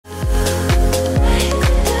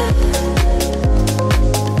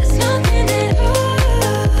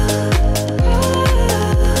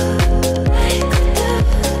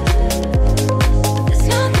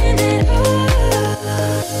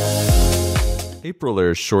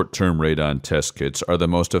AprilAire short-term radon test kits are the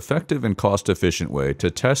most effective and cost-efficient way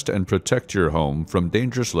to test and protect your home from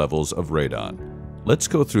dangerous levels of radon. Let's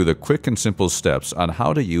go through the quick and simple steps on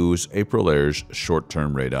how to use AprilAire's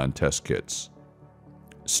short-term radon test kits.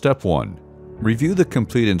 Step 1. Review the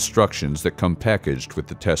complete instructions that come packaged with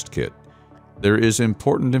the test kit. There is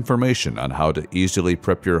important information on how to easily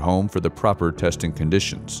prep your home for the proper testing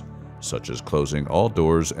conditions, such as closing all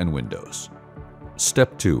doors and windows.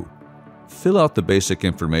 Step 2. Fill out the basic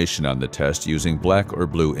information on the test using black or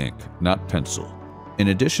blue ink, not pencil. In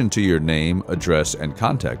addition to your name, address, and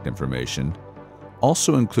contact information,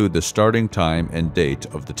 also include the starting time and date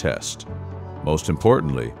of the test. Most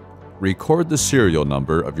importantly, record the serial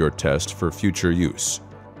number of your test for future use.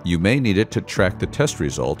 You may need it to track the test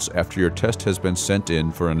results after your test has been sent in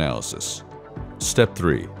for analysis. Step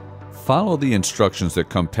 3. Follow the instructions that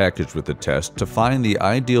come packaged with the test to find the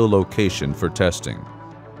ideal location for testing.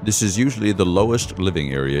 This is usually the lowest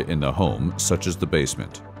living area in the home, such as the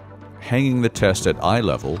basement. Hanging the test at eye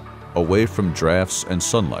level, away from drafts and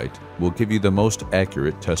sunlight, will give you the most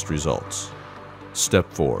accurate test results.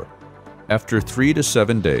 Step 4. After 3 to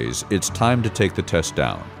 7 days, it's time to take the test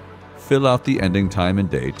down. Fill out the ending time and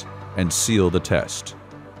date, and seal the test.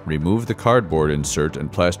 Remove the cardboard insert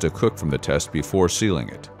and plastic hook from the test before sealing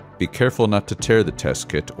it. Be careful not to tear the test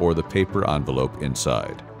kit or the paper envelope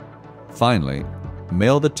inside. Finally,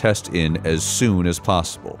 mail the test in as soon as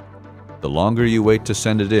possible. The longer you wait to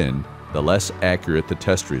send it in, the less accurate the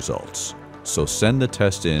test results, so send the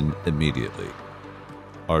test in immediately.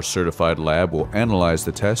 Our certified lab will analyze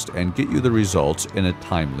the test and get you the results in a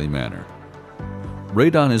timely manner.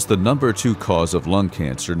 Radon is the number 2 cause of lung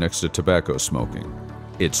cancer next to tobacco smoking.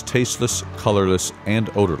 It's tasteless, colorless, and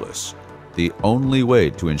odorless. The only way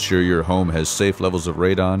to ensure your home has safe levels of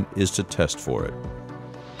radon is to test for it.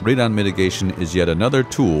 Radon mitigation is yet another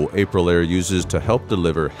tool AprilAire uses to help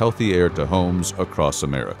deliver healthy air to homes across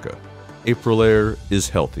America. AprilAire is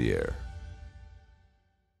healthy air.